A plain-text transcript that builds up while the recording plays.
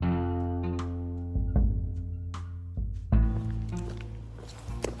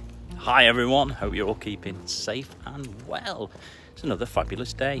Hi everyone, hope you're all keeping safe and well. It's another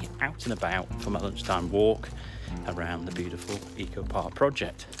fabulous day out and about for my lunchtime walk around the beautiful Eco Park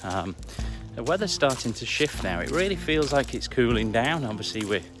project. The weather's starting to shift now. It really feels like it's cooling down. Obviously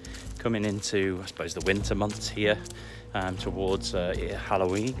we're coming into, I suppose, the winter months here towards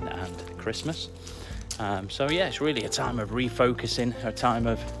Halloween and Christmas. So yeah, it's really a time of refocusing, a time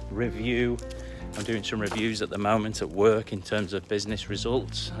of review. I'm doing some reviews at the moment at work in terms of business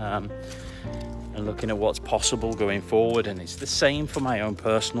results and looking at what's possible going forward. And it's the same for my own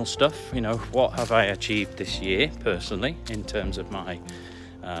personal stuff. You know, what have I achieved this year personally in terms of my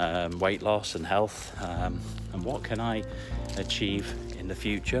weight loss and health, and what can I achieve in the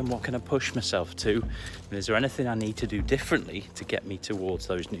future, and what can I push myself to, and is there anything I need to do differently to get me towards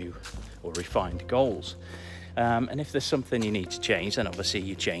those new or refined goals. And if there's something you need to change, then obviously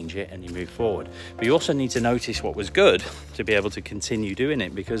you change it and you move forward. But you also need to notice what was good to be able to continue doing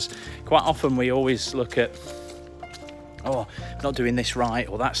it, because quite often we always look at, oh, I'm not doing this right,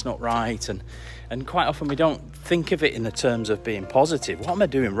 or that's not right, and quite often we don't think of it in the terms of being positive. What am I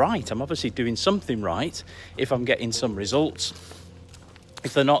doing right? I'm obviously doing something right if I'm getting some results.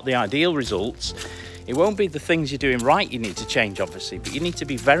 If they're not the ideal results, it won't be the things you're doing right you need to change, obviously, but you need to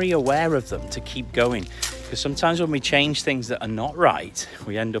be very aware of them to keep going. Because sometimes when we change things that are not right,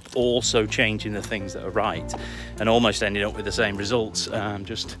 we end up also changing the things that are right and almost ending up with the same results,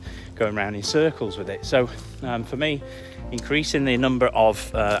 just going around in circles with it. So for me, increasing the number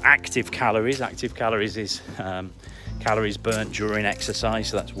of active calories is calories burnt during exercise.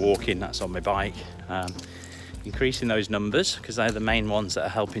 So that's walking, that's on my bike. Increasing those numbers, because they're the main ones that are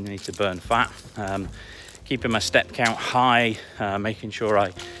helping me to burn fat. Keeping my step count high, making sure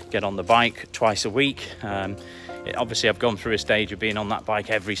I get on the bike twice a week. Obviously I've gone through a stage of being on that bike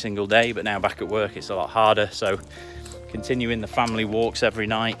every single day, but now back at work it's a lot harder. So continuing the family walks every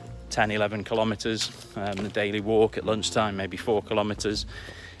night, 10-11 kilometers, the daily walk at lunchtime, maybe 4 kilometers.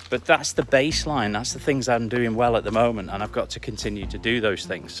 But that's the baseline, that's the things I'm doing well at the moment, and I've got to continue to do those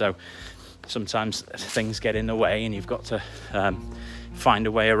things. So sometimes things get in the way and you've got to find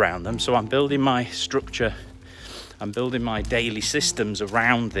a way around them. So I'm building my structure, I'm building my daily systems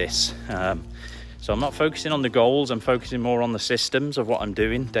around this. So I'm not focusing on the goals, I'm focusing more on the systems of what I'm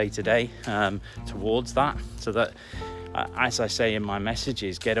doing day to day towards that, so that as I say in my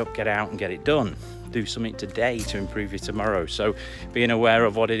messages, get up, get out and get it done. Do something today to improve your tomorrow. So being aware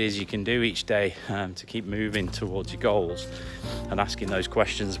of what it is you can do each day to keep moving towards your goals, and asking those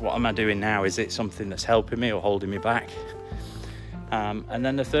questions: what am I doing now? Is it something that's helping me or holding me back? And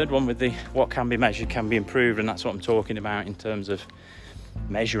then the third one with the what can be measured can be improved, and that's what I'm talking about in terms of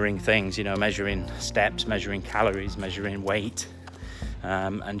measuring things, you know, measuring steps, measuring calories, measuring weight,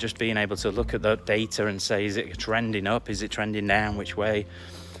 and just being able to look at the data and say, is it trending up, is it trending down, which way,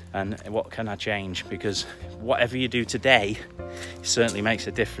 and what can I change? Because whatever you do today certainly makes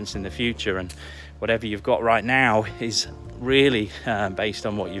a difference in the future, and whatever you've got right now is really based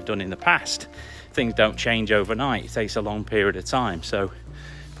on what you've done in the past. Things don't change overnight, it takes a long period of time. So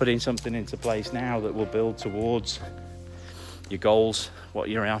putting something into place now that will build towards your goals, what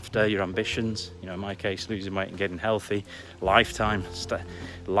you're after, your ambitions, you know, in my case, losing weight and getting healthy, lifestyle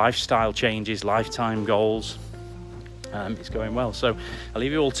changes, lifetime goals. It's going well. So I'll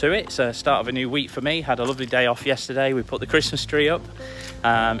leave you all to it. It's a start of a new week for me. Had a lovely day off yesterday. We put the Christmas tree up.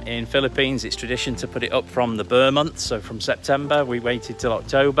 In Philippines, it's tradition to put it up from the Burr month, so from September. We waited till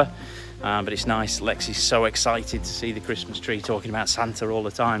October, but it's nice. Lexi's so excited to see the Christmas tree, talking about Santa all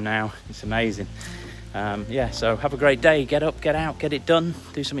the time now. It's amazing. Yeah, so have a great day. Get up, get out, get it done.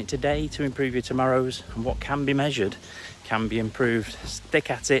 Do something today to improve your tomorrows, and what can be measured can be improved. Stick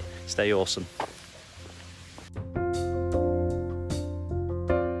at it. Stay awesome.